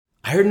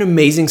I heard an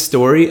amazing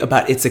story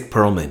about Itzik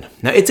Perlman.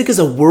 Now, Itzik is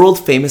a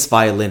world-famous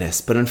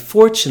violinist, but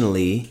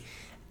unfortunately,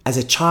 as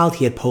a child,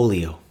 he had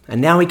polio.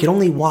 And now he can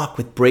only walk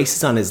with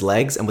braces on his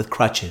legs and with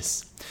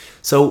crutches.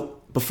 So,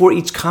 before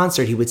each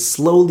concert, he would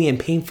slowly and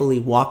painfully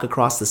walk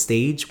across the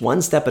stage,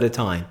 one step at a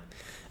time,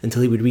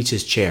 until he would reach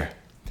his chair.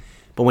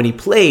 But when he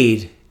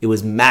played, it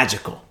was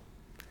magical.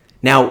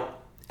 Now,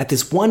 at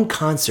this one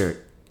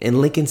concert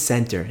in Lincoln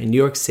Center in New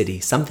York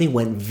City, something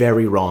went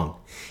very wrong.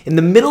 In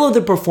the middle of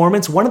the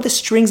performance, one of the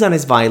strings on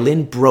his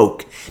violin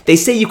broke. They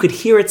say you could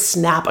hear it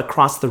snap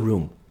across the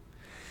room.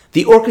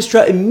 The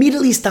orchestra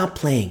immediately stopped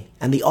playing,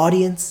 and the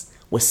audience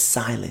was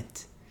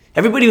silent.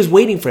 Everybody was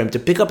waiting for him to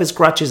pick up his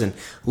crutches and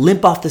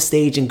limp off the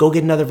stage and go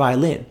get another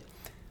violin.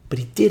 But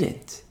he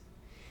didn't.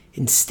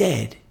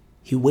 Instead,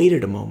 he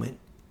waited a moment,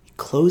 he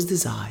closed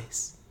his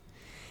eyes,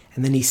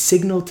 and then he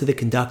signaled to the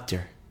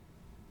conductor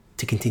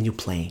to continue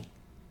playing.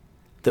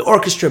 The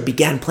orchestra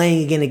began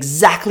playing again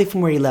exactly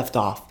from where he left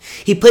off.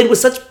 He played with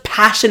such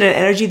passion and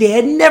energy they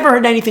had never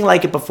heard anything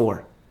like it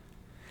before.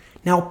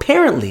 Now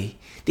apparently,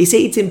 they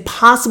say it's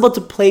impossible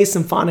to play a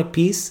symphonic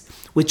piece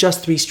with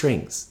just 3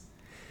 strings.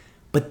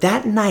 But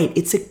that night,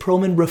 Itzik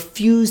Perlman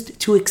refused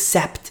to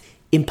accept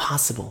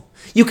impossible.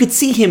 You could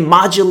see him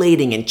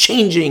modulating and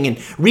changing and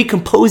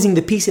recomposing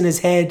the piece in his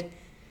head.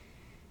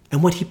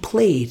 And what he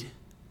played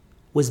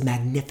was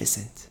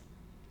magnificent.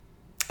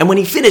 And when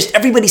he finished,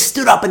 everybody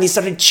stood up and they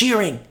started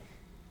cheering.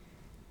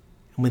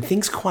 And when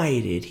things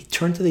quieted, he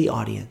turned to the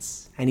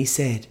audience and he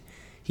said,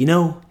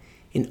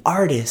 an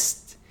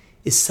artist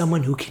is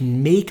someone who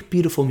can make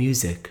beautiful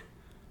music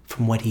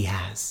from what he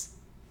has.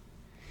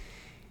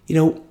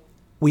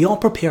 We all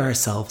prepare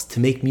ourselves to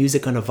make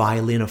music on a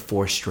violin of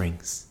 4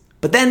 strings.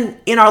 But then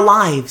in our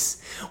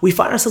lives, we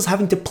find ourselves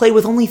having to play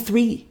with only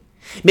 3.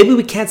 Maybe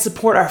we can't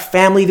support our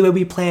family the way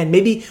we planned.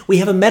 Maybe we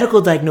have a medical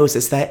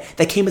diagnosis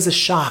that came as a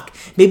shock.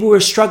 Maybe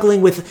we're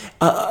struggling with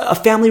a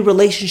family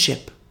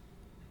relationship.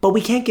 But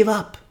we can't give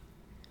up.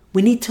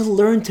 We need to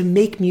learn to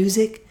make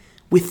music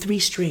with 3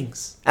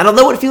 strings. And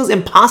although it feels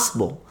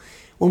impossible,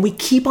 when we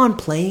keep on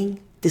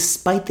playing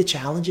despite the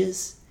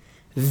challenges,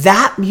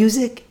 that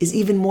music is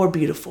even more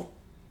beautiful.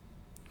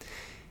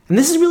 And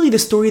this is really the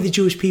story of the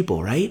Jewish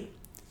people, right?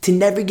 To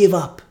never give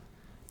up.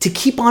 To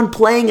keep on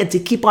playing and to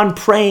keep on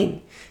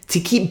praying. To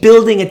keep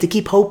building and to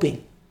keep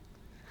hoping.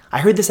 I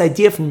heard this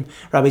idea from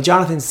Rabbi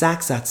Jonathan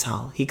Sachs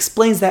Zatzal. He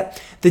explains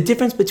that the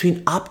difference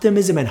between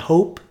optimism and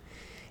hope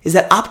is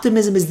that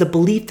optimism is the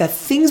belief that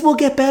things will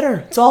get better.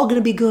 It's all going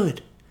to be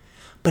good.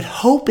 But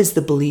hope is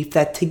the belief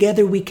that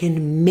together we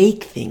can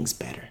make things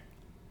better.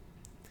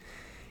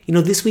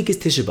 This week is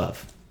Tisha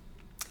B'Av.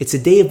 It's a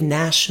day of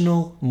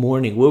national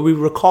mourning where we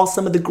recall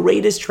some of the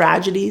greatest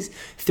tragedies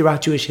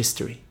throughout Jewish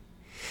history.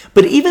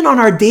 But even on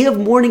our day of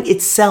mourning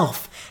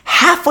itself,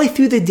 halfway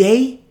through the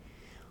day,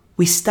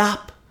 we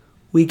stop,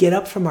 we get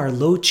up from our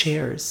low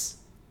chairs.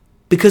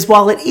 Because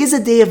while it is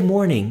a day of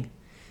mourning,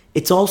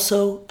 it's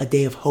also a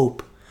day of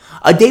hope.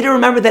 A day to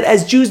remember that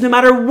as Jews, no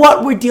matter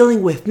what we're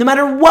dealing with, no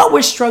matter what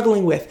we're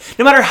struggling with,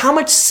 no matter how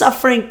much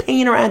suffering,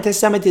 pain, or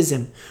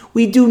anti-Semitism,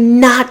 we do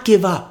not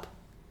give up.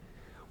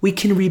 We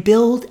can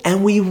rebuild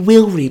and we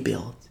will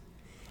rebuild.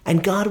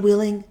 And God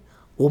willing,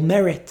 we'll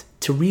merit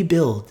to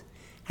rebuild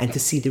and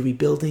to see the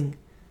rebuilding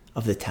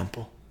of the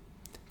temple.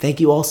 Thank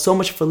you all so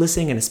much for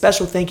listening, and a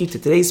special thank you to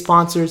today's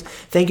sponsors.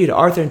 Thank you to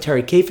Arthur and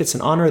Terry Kafetz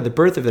in honor of the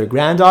birth of their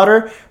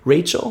granddaughter,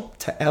 Rachel,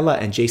 to Ella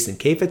and Jason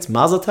Kafetz,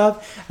 Mazel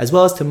Tov, as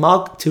well as to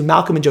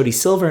Malcolm and Jody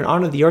Silver in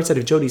honor of the yahrzeit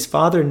of Jody's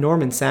father,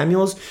 Norman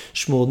Samuels,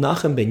 Shmuel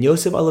Nachum ben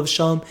Yosef Alav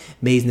Shalom.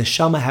 May his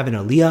neshama have an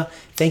aliyah.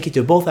 Thank you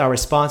to both our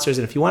sponsors,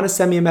 and if you want to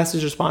send me a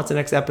message response to the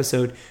next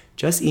episode,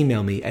 just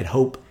email me at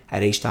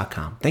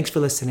hope@h.com. Thanks for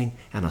listening,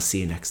 and I'll see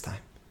you next time.